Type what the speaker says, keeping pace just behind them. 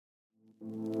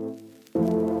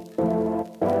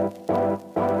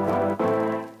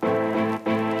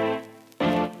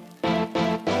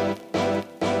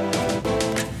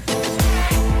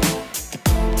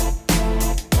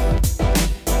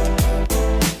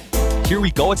here we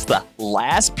go. It's the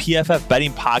last PFF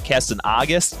betting podcast in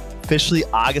August, officially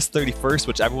August 31st,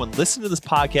 which everyone listening to this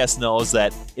podcast knows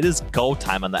that it is go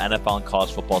time on the NFL and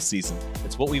college football season.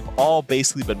 It's what we've all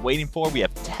basically been waiting for. We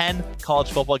have 10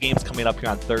 college football games coming up here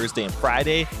on Thursday and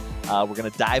Friday. We're going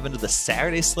to dive into the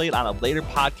Saturday slate on a later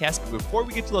podcast. But before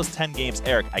we get to those 10 games,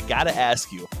 Eric, I got to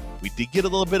ask you, we did get a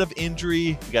little bit of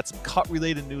injury. We got some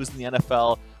cut-related news in the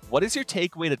NFL. What is your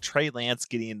takeaway to Trey Lance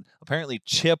getting apparently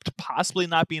chipped, possibly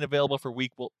not being available for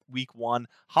week one?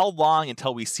 How long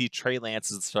until we see Trey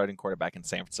Lance as the starting quarterback in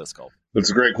San Francisco? That's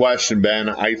a great question, Ben.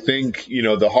 I think,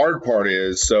 the hard part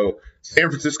is, so San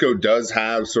Francisco does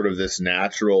have sort of this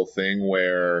natural thing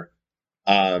where,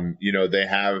 they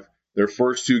have their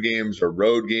first two games are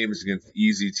road games against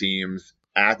easy teams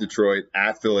at Detroit,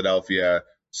 at Philadelphia.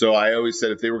 So I always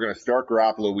said if they were going to start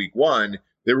Garoppolo week one,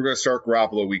 they were going to start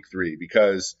Garoppolo week three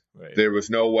because there was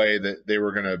no way that they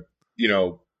were going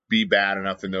to, be bad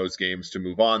enough in those games to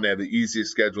move on. They have the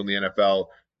easiest schedule in the NFL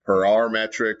per our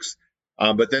metrics.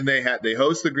 But then they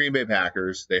host the Green Bay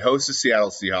Packers, they host the Seattle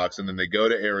Seahawks, and then they go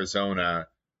to Arizona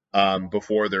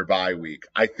before their bye week.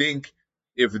 I think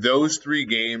if those three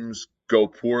games go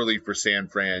poorly for San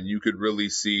Fran, you could really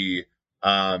see,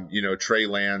 Trey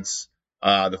Lance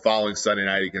the following Sunday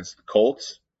night against the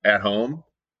Colts at home.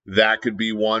 That could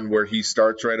be one where he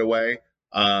starts right away.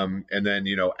 And then,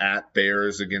 at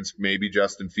Bears against maybe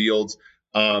Justin Fields.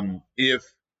 If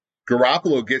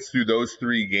Garoppolo gets through those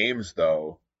three games,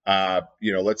 though,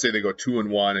 let's say they go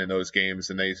 2-1 in those games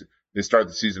and they start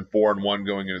the season 4-1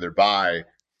 going into their bye.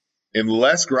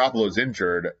 Unless Garoppolo's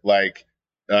injured,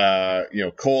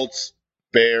 Colts,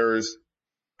 Bears,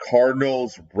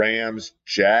 Cardinals, Rams,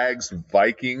 Jags,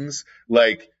 Vikings,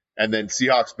 and then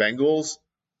Seahawks, Bengals,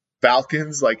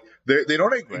 Falcons, they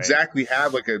don't exactly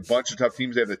have a bunch of tough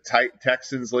teams. They have the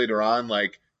Texans later on.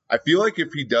 I feel like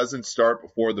if he doesn't start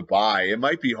before the bye, it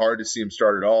might be hard to see him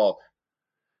start at all,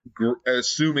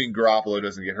 assuming Garoppolo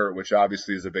doesn't get hurt, which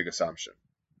obviously is a big assumption.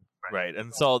 Right.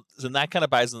 And so that kind of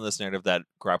buys into this narrative that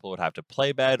Garoppolo would have to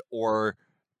play bad or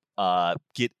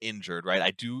get injured,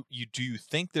 right? Do you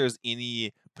think there's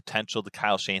any potential to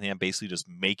Kyle Shanahan basically just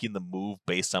making the move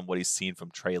based on what he's seen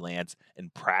from Trey Lance in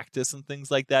practice and things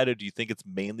like that? Or do you think it's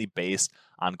mainly based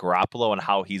on Garoppolo and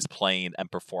how he's playing and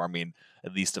performing,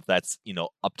 at least if that's,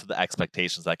 up to the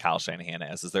expectations that Kyle Shanahan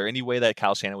has? Is there any way that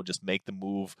Kyle Shanahan would just make the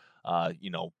move,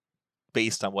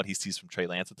 based on what he sees from Trey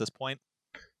Lance at this point?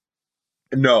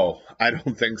 No, I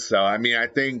don't think so. I mean, I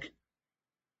think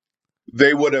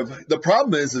they would have. The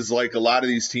problem is a lot of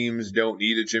these teams don't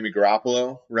need a Jimmy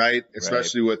Garoppolo, right?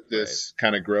 Especially with this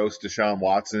kind of gross Deshaun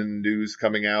Watson news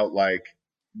coming out.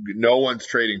 No one's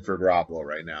trading for Garoppolo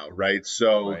right now, right?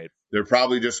 So they're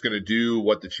probably just going to do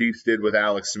what the Chiefs did with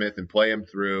Alex Smith and play him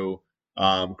through.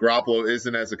 Garoppolo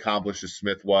isn't as accomplished as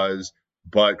Smith was,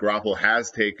 but Garoppolo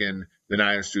has taken the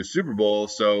Niners to a Super Bowl,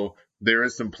 so there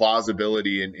is some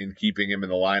plausibility in keeping him in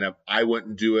the lineup. I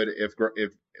wouldn't do it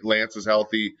if Lance was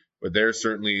healthy, but they're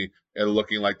certainly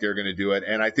looking like they're going to do it.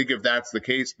 And I think if that's the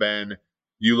case, Ben,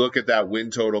 you look at that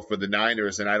win total for the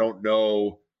Niners, and I don't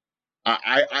know.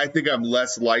 I think I'm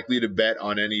less likely to bet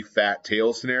on any fat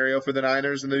tail scenario for the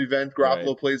Niners in the event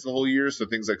Garoppolo plays the whole year. So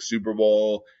things like Super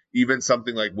Bowl, even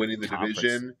something like winning the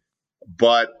division.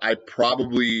 But I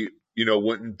probably,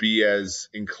 wouldn't be as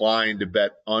inclined to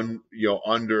bet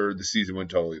under the season win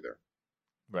total either.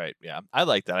 Right. Yeah. I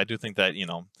like that. I do think that,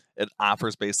 it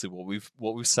offers basically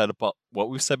what we've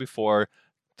said before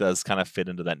does kind of fit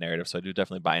into that narrative. So I do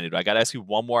definitely buy into it. I got to ask you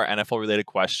one more NFL related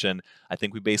question. I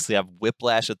think we basically have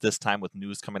whiplash at this time with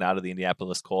news coming out of the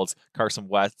Indianapolis Colts. Carson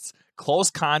Wentz,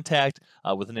 close contact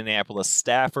with an Indianapolis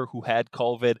staffer who had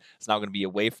COVID, is now going to be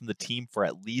away from the team for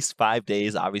at least 5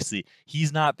 days. Obviously,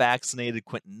 he's not vaccinated.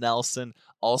 Quentin Nelson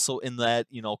also in that,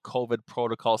 COVID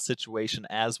protocol situation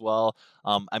as well.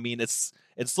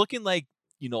 It's looking like,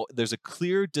 there's a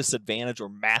clear disadvantage or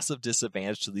massive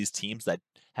disadvantage to these teams that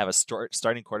have a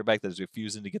starting quarterback that is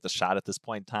refusing to get the shot at this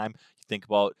point in time. You think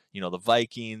about, the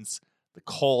Vikings, the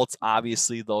Colts,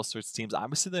 obviously those sorts of teams.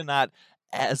 Obviously, they're not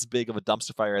as big of a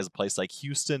dumpster fire as a place like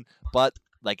Houston, but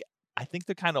I think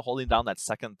they're kind of holding down that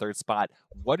second and third spot.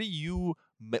 What do you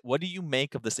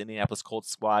make of this Indianapolis Colts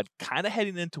squad kind of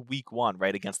heading into week one,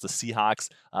 right, against the Seahawks?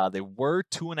 They were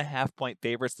 2.5-point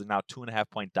favorites. They're now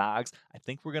 2.5-point dogs. I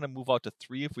think we're going to move out to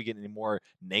 3 if we get any more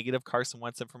negative Carson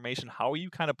Wentz information. How are you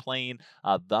kind of playing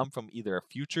them from either a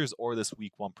futures or this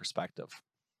week one perspective?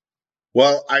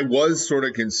 Well, I was sort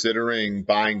of considering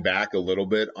buying back a little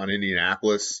bit on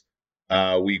Indianapolis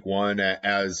week one.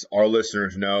 As our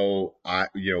listeners know,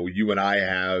 you and I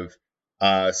have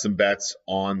some bets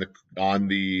on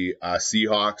the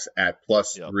Seahawks at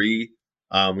 +3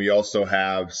 We also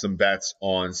have some bets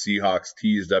on Seahawks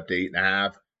teased up to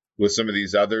 8.5 with some of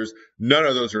these others. None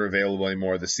of those are available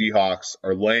anymore. The Seahawks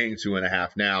are laying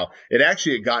 2.5 now. It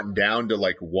actually had gotten down to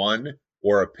like 1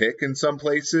 or a pick in some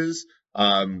places.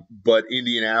 But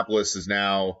Indianapolis is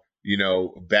now,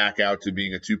 back out to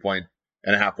being a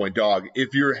 2.5 point dog.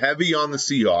 If you're heavy on the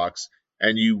Seahawks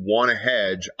and you want to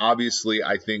hedge, obviously,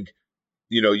 I think,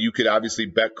 you could obviously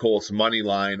bet Colts money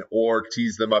line or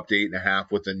tease them up to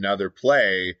 8.5 with another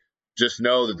play. Just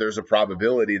know that there's a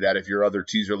probability that if your other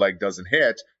teaser leg doesn't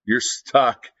hit, you're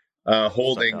stuck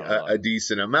holding a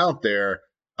decent amount there.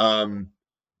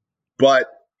 But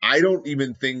I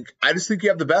just think you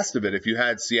have the best of it if you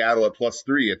had Seattle at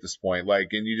 +3 at this point.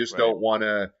 And you just don't want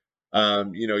to,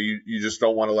 you just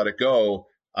don't want to let it go.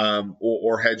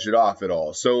 Or hedge it off at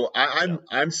all. So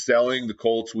I'm selling the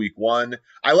Colts week 1.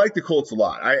 I like the Colts a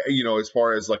lot. As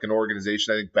far as like an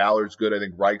organization, I think Ballard's good. I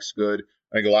think Reich's good.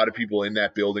 I think a lot of people in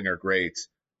that building are great.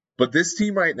 But this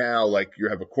team right now, you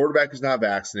have a quarterback who's not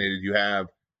vaccinated. You have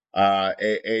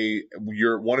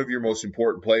one of your most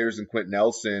important players in Quentin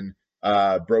Nelson,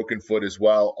 broken foot as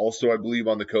well. Also, I believe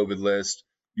on the COVID list.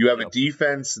 You have a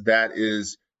defense that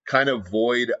is kind of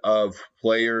void of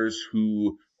players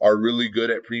who are really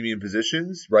good at premium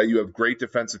positions, right? You have great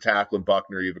defensive tackle in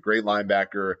Buckner. You have a great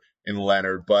linebacker in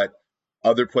Leonard, but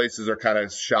other places are kind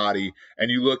of shoddy.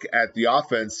 And you look at the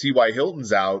offense, T.Y.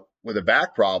 Hilton's out with a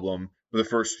back problem for the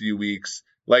first few weeks.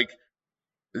 You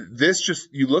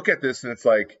look at this and it's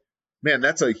like, man,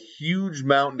 that's a huge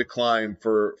mountain to climb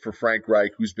for Frank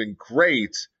Reich, who's been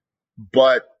great,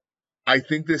 but I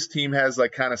think this team has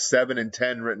kind of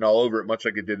 7-10 written all over it, much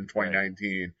like it did in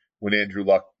 2019 when Andrew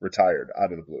Luck retired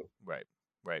out of the blue. Right.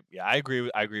 Yeah, I agree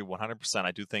 100%.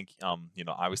 I do think,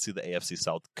 obviously the AFC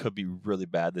South could be really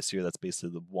bad this year. That's basically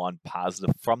the one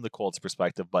positive from the Colts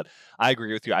perspective. But I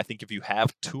agree with you. I think if you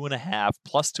have 2.5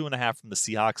 plus 2.5 from the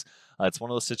Seahawks, it's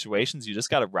one of those situations you just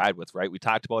got to ride with, right? We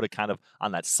talked about it kind of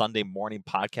on that Sunday morning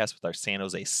podcast with our San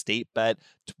Jose State bet,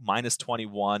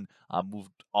 -21,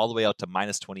 moved all the way out to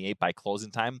 -28 by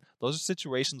closing time. Those are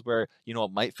situations where,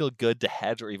 it might feel good to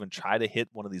hedge or even try to hit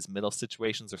one of these middle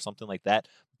situations or something like that.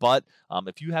 But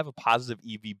if you have a positive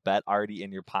EV bet already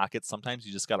in your pocket, sometimes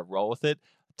you just got to roll with it.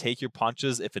 Take your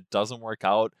punches. If it doesn't work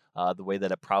out the way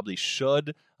that it probably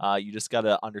should, you just got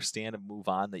to understand and move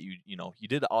on that you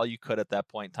did all you could at that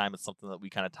point in time. It's something that we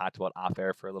kind of talked about off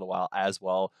air for a little while as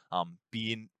well.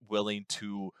 Being willing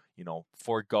to,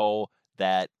 forego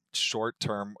that short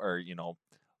term or,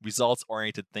 results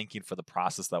oriented thinking for the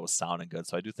process that was sounding good.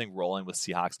 So I do think rolling with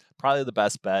Seahawks, probably the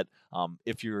best bet.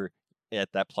 If you're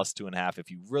at that +2.5,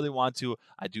 if you really want to,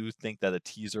 I do think that a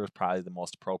teaser is probably the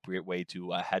most appropriate way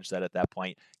to hedge that at that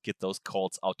point. Get those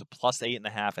Colts out to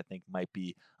 +8.5. I think might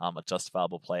be a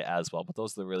justifiable play as well. But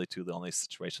those are really the only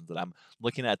situations that I'm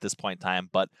looking at this point in time.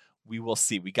 But we will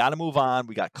see. We got to move on.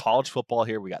 We got college football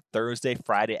here. We got Thursday,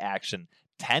 Friday action.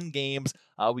 10 games.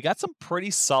 We got some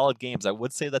pretty solid games. I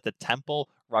would say that the Temple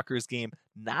Rutgers game,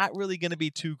 not really going to be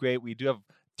too great. We do have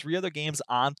 3 other games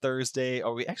on Thursday,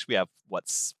 or we actually have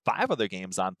 5 other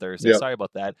games on Thursday. Yep. Sorry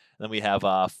about that. And then we have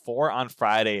 4 on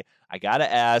Friday. I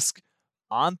gotta ask,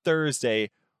 on Thursday,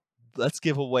 let's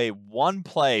give away one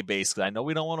play. Basically, I know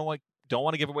we don't want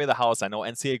to give away the house. I know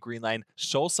NCAA Greenline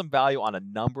shows some value on a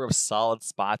number of solid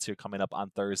spots here coming up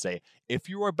on Thursday. If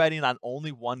you are betting on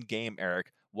only one game,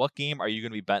 Eric, what game are you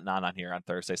going to be betting on here on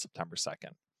Thursday, September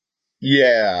 2nd?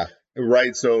 Yeah.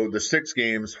 Right. So the 6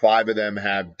 games, 5 of them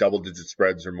have double-digit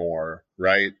spreads or more,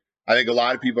 right? I think a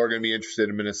lot of people are going to be interested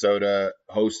in Minnesota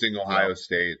hosting Ohio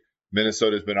State.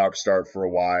 Minnesota's been upstart for a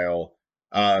while.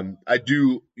 I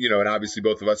do, and obviously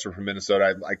both of us are from Minnesota.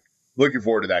 I'm looking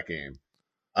forward to that game.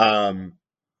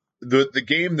 The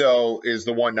game, though, is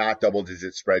the one not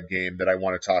double-digit spread game that I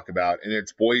want to talk about, and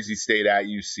it's Boise State at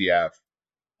UCF.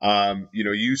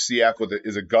 UCF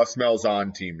is a Gus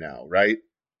Malzahn team now, right?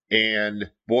 And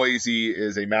Boise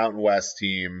is a Mountain West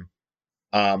team.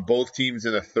 Both teams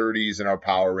in the 30s in our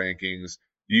power rankings.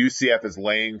 UCF is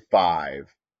laying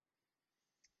 5.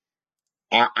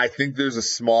 I think there's a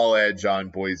small edge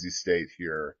on Boise State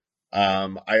here.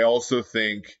 I also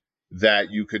think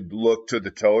that you could look to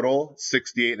the total,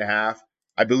 68.5.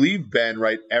 I believe, Ben,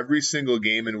 right, every single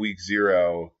game in week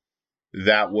 0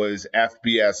 that was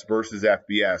FBS versus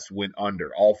FBS went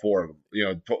under, all 4 of them.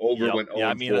 Went 0-4.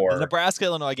 I mean, the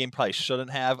Nebraska-Illinois game probably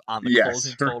shouldn't have on the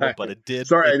closing total, but it did.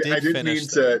 Sorry, I didn't mean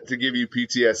to give you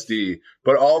PTSD,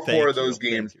 but all 4 of those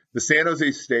games, the San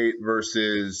Jose State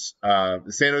versus the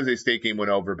San Jose State game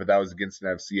went over, but that was against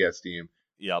an FCS team.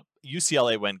 Yep.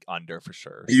 UCLA went under for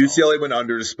sure. UCLA went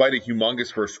under despite a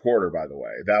humongous first quarter, by the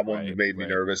way. That one made me right.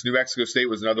 nervous. New Mexico State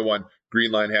was another one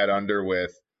Green Line had under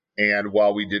with. And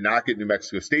while we did not get New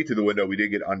Mexico State to the window, we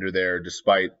did get under there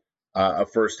despite a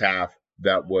first half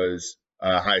that was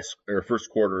first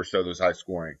quarter or so that was high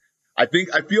scoring. I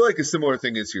feel like a similar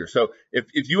thing is here. So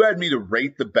if you had me to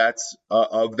rate the bets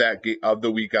of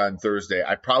the week on Thursday,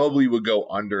 I probably would go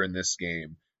under in this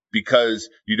game because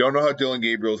you don't know how Dylan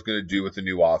Gabriel is going to do with the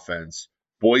new offense.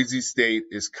 Boise State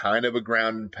is kind of a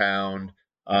ground and pound,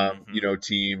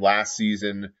 team. Last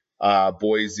season,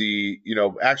 Boise,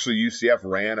 actually UCF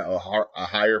ran a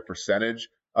higher percentage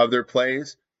of their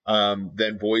plays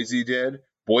than Boise did.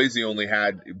 Boise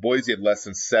had less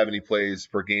than 70 plays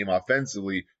per game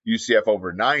offensively. UCF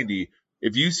over 90.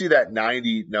 If you see that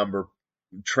 90 number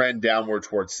trend downward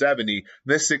towards 70,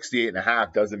 this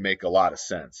 68.5 doesn't make a lot of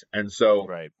sense. And so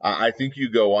I think you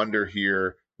go under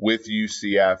here with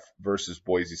UCF versus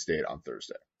Boise State on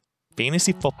Thursday.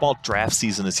 Fantasy football draft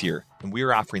season is here, and we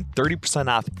are offering 30%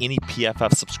 off any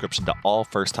PFF subscription to all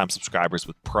first-time subscribers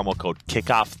with promo code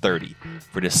KICKOFF30.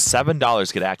 For just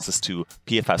 $7, get access to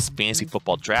PFF's Fantasy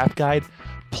Football Draft Guide,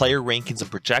 player rankings and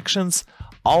projections,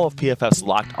 all of PFF's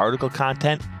locked article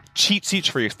content, cheat sheets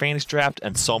for your fantasy draft,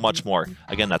 and so much more.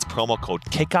 Again, that's promo code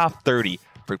KICKOFF30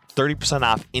 for 30%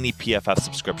 off any PFF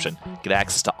subscription. Get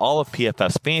access to all of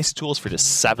PFF's fantasy tools for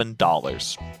just $7.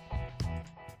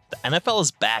 The NFL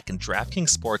is back, and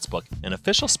DraftKings Sportsbook, an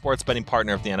official sports betting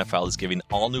partner of the NFL, is giving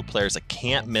all new players a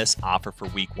can't-miss offer for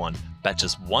Week 1. Bet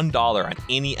just $1 on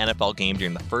any NFL game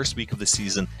during the first week of the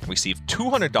season and receive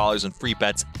 $200 in free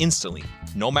bets instantly,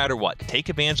 no matter what. Take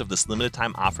advantage of this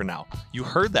limited-time offer now. You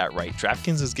heard that right.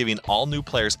 DraftKings is giving all new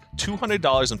players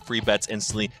 $200 in free bets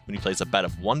instantly when you place a bet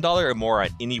of $1 or more on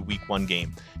any Week 1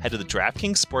 game. Head to the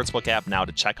DraftKings Sportsbook app now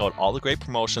to check out all the great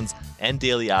promotions and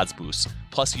daily odds boosts.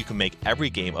 Plus, you can make every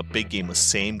game a big game with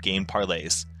same-game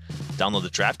parlays. Download the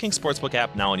DraftKings Sportsbook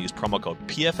app now and use promo code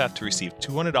PFF to receive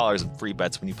 $200 in free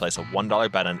bets when you place a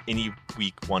 $1 bet on any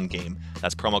Week 1 game.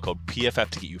 That's promo code PFF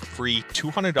to get you free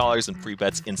 $200 in free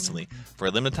bets instantly for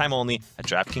a limited time only at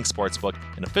DraftKings Sportsbook,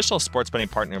 an official sports betting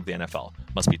partner of the NFL.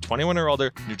 Must be 21 or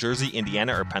older, New Jersey,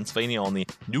 Indiana, or Pennsylvania only.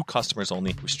 New customers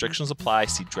only. Restrictions apply.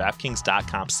 See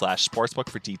DraftKings.com/sportsbook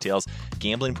for details.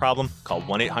 Gambling problem? Call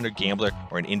 1-800-GAMBLER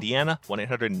or in Indiana,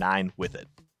 1-800-9-WITH-IT.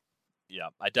 Yeah,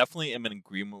 I definitely am in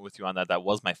agreement with you on that. That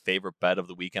was my favorite bet of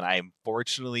the weekend.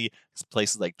 Unfortunately,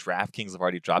 places like DraftKings have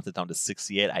already dropped it down to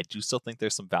 68. I do still think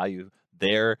there's some value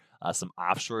there. Some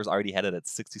offshores already had it at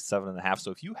 67.5.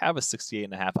 So if you have a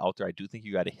 68.5 out there, I do think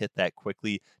you got to hit that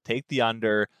quickly. Take the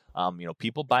under.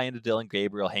 People buy into Dylan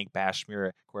Gabriel, Hank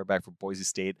Bashmere, quarterback for Boise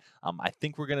State. I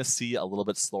think we're going to see a little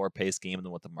bit slower paced game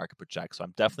than what the market projects. So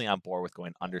I'm definitely on board with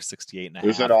going under 68.5.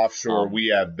 There's an offshore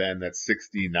we have, Ben, that's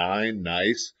 69.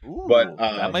 Nice. Ooh, but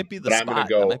that might be the spot. I'm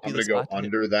going to go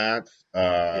under that.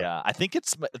 Yeah, I think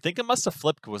it must have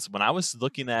flipped because when I was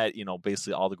looking at,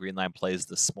 basically all the Green Line plays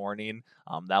this morning,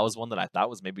 that was one that I thought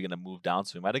was maybe going to move down.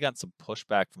 So we might have gotten some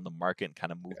pushback from the market and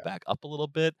kind of moved back up a little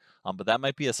bit. But that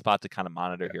might be a spot to kind of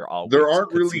monitor here all week. There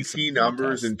aren't really key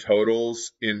numbers and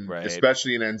totals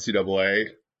especially in NCAA.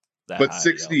 But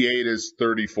 68 is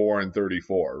 34 and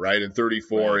 34, right? And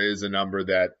 34 is a number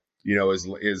that, is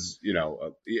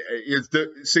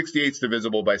the 68's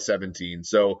divisible by 17.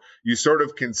 So you sort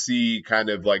of can see kind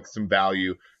of like some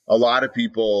value. A lot of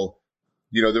people,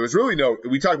 there was really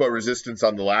we talked about resistance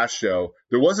on the last show.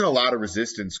 There wasn't a lot of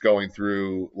resistance going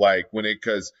through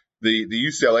because the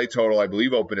UCLA total, I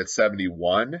believe, opened at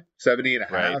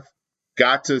 70.5,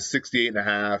 got to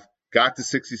 68.5, got to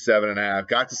 67.5,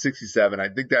 got to 67. I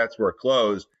think that's where it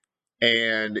closed.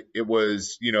 And it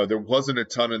was, there wasn't a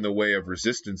ton in the way of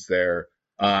resistance there.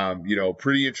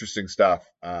 Pretty interesting stuff,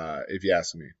 if you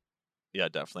ask me. Yeah,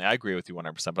 definitely. I agree with you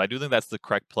 100%, but I do think that's the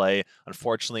correct play.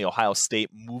 Unfortunately, Ohio State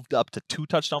moved up to 2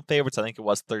 touchdown favorites. I think it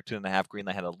was 13.5. Green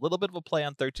Line had a little bit of a play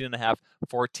on 13.5.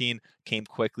 14 came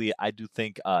quickly. I do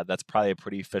think that's probably a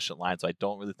pretty efficient line, so I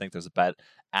don't really think there's a bet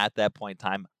at that point in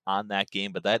time on that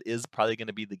game, but that is probably going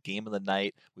to be the game of the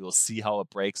night. We will see how it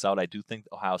breaks out. I do think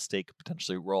Ohio State could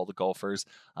potentially roll the Gophers,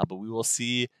 but we will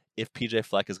see if PJ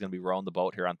Fleck is going to be rowing the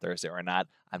boat here on Thursday or not.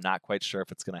 I'm not quite sure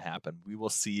if it's going to happen. We will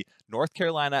see. North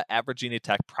Carolina at Virginia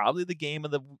Tech, probably the game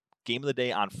of the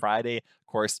day on Friday. Of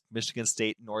course, Michigan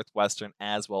State, Northwestern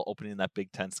as well, opening that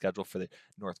Big Ten schedule for the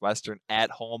Northwestern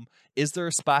at home. Is there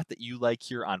a spot that you like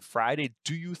here on Friday?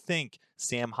 Do you think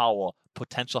Sam Howell,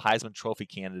 potential Heisman Trophy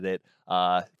candidate,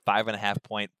 5.5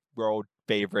 point road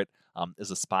favorite,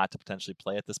 is a spot to potentially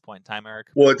play at this point in time, Eric?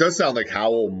 Well, it does sound like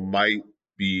Howell might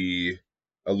be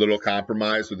a little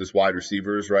compromised with his wide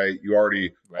receivers, right? You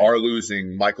already Right. are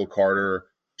losing Michael Carter,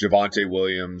 Javonte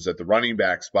Williams at the running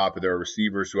back spot, but there are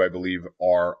receivers who I believe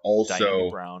are Diami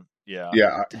also, Brown. Yeah.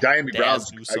 yeah, Diami Daz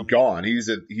Brown's Newsome. gone. He's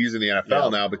in the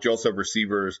NFL Yeah. now, but you also have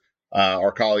receivers.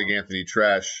 Our colleague Anthony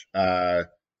Tresh,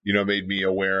 made me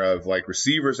aware of like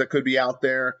receivers that could be out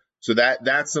there. So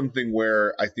that's something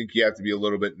where I think you have to be a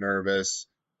little bit nervous.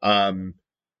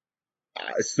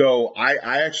 So I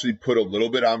actually put a little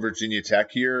bit on Virginia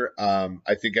Tech here.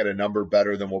 I think at a number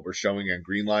better than what we're showing on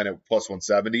Greenline at plus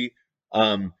 170.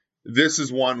 This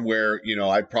is one where,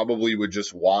 I probably would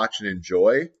just watch and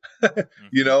enjoy,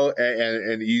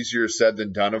 and easier said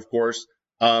than done, of course.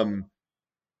 But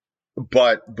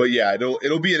yeah,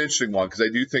 it'll be an interesting one because I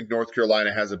do think North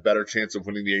Carolina has a better chance of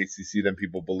winning the ACC than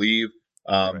people believe.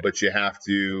 Right. But you have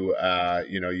to,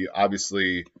 you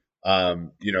obviously,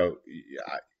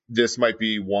 this might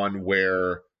be one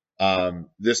where, you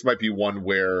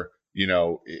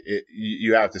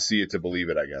have to see it to believe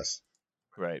it, I guess.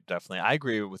 Right, definitely. I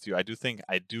agree with you. I do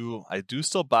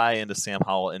still buy into Sam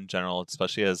Howell in general,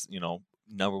 especially as,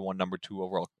 number 1, number 2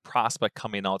 overall prospect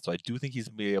coming out. So I do think he's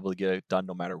going to be able to get it done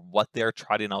no matter what they're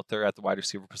trotting out there at the wide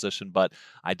receiver position. But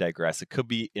I digress. It could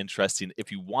be interesting.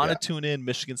 If you want to tune in,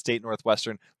 Michigan State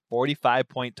Northwestern,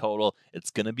 45-point total. It's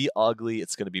going to be ugly.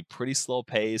 It's going to be pretty slow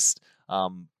paced.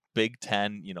 Big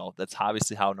Ten, that's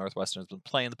obviously how Northwestern has been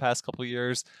playing the past couple of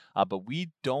years. But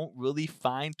we don't really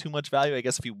find too much value. I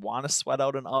guess if you want to sweat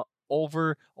out an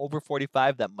over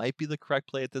 45, that might be the correct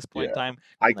play at this point in time.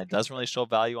 That doesn't really show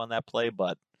value on that play,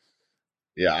 but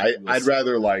I'd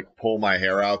rather like pull my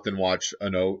hair out than watch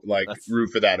root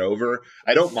for that over.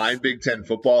 I don't mind Big Ten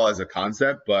football as a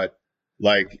concept, but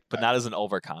not as an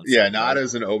over concept. Yeah, not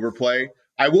as an overplay.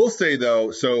 I will say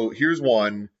though, so here's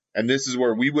one, and this is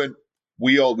where we went.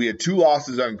 We had 2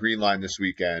 losses on Greenline this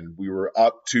weekend. We were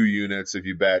up 2 units if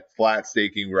you bet flat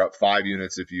staking. We're up 5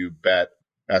 units if you bet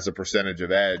as a percentage of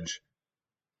edge.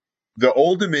 The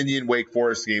Old Dominion Wake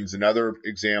Forest game is another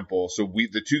example. So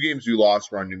the 2 games we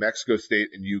lost were on New Mexico State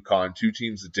and UConn, 2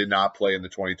 teams that did not play in the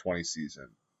 2020 season.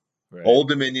 Right. Old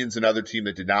Dominion's another team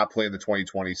that did not play in the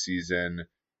 2020 season.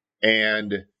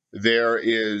 And there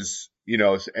is,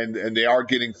 and they are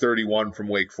getting 31 from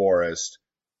Wake Forest.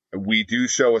 We do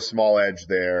show a small edge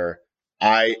there.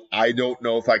 I don't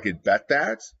know if I could bet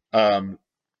that.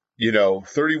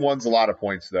 31's a lot of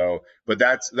points though, but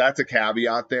that's a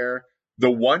caveat there. The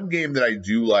one game that I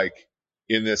do like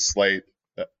in this slate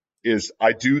is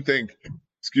I do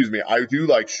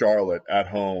like Charlotte at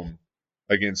home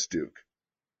against Duke.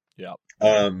 Yeah.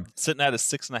 Sitting at a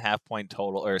 6.5 point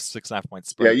total or 6.5 point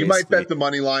spread. Yeah, you might bet the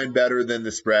money line better than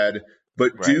the spread,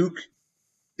 but right. Duke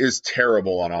is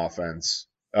terrible on offense.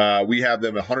 We have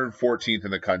them 114th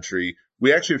in the country.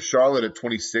 We actually have Charlotte at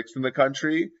 26th in the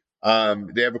country.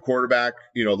 They have a quarterback,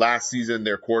 last season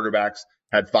their quarterbacks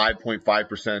had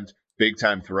 5.5% big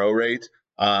time throw rate.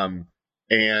 And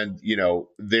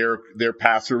their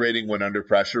passer rating when under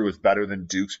pressure was better than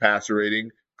Duke's passer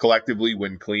rating collectively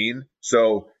when clean.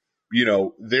 So,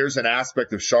 there's an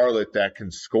aspect of Charlotte that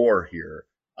can score here,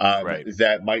 right.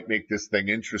 That might make this thing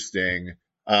interesting.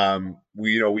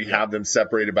 We have them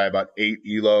separated by about 8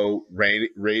 ELO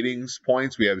ratings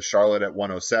points. We have Charlotte at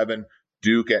 107,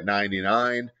 Duke at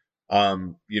 99,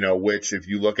 which if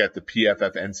you look at the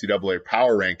PFF NCAA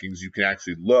power rankings, you can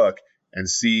actually look and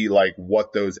see like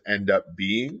what those end up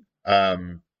being.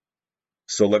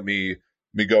 So let me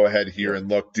go ahead here and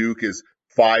look. Duke is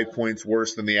 5 points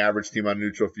worse than the average team on a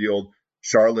neutral field.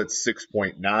 Charlotte's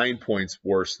 6.9 points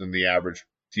worse than the average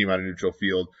team on a neutral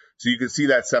field. So you can see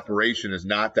that separation is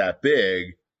not that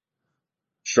big.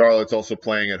 Charlotte's also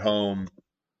playing at home.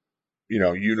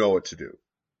 You know what to do.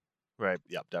 Right.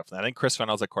 Yep, definitely. I think Chris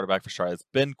Reynolds at quarterback for Charlotte has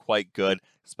been quite good,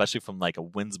 especially from like a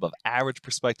wins above average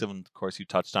perspective. And of course, you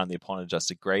touched on the opponent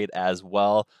adjusted grade as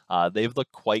well. They've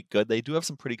looked quite good. They do have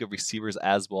some pretty good receivers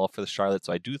as well for the Charlotte.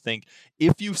 So I do think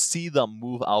if you see them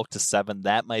move out to 7,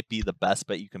 that might be the best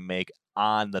bet you can make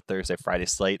on the Thursday, Friday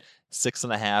slate.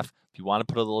 6.5. If you want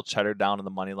to put a little cheddar down on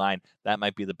the money line, that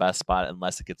might be the best spot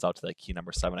unless it gets out to that key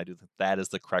number 7. I do think that is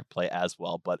the correct play as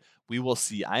well. But we will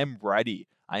see. I am ready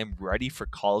for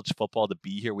college football to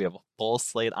be here. We have a full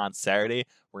slate on Saturday.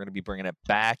 We're going to be bringing it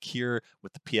back here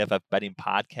with the PFF Betting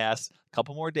Podcast. A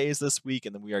couple more days this week,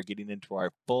 and then we are getting into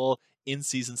our full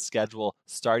in-season schedule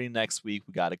starting next week.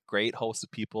 We got a great host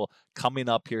of people coming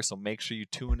up here, so make sure you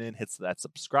tune in, hit that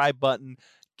subscribe button.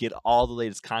 Get all the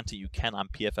latest content you can on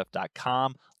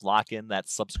PFF.com. Lock in that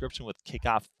subscription with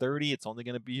Kickoff 30. It's only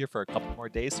going to be here for a couple more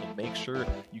days, so make sure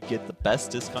you get the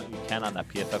best discount you can on that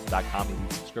PFF.com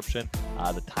elite subscription.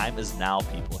 The time is now,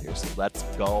 people, here, so let's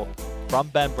go. From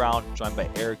Ben Brown, joined by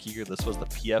Eric Eager, this was the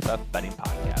PFF Betting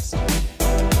Podcast.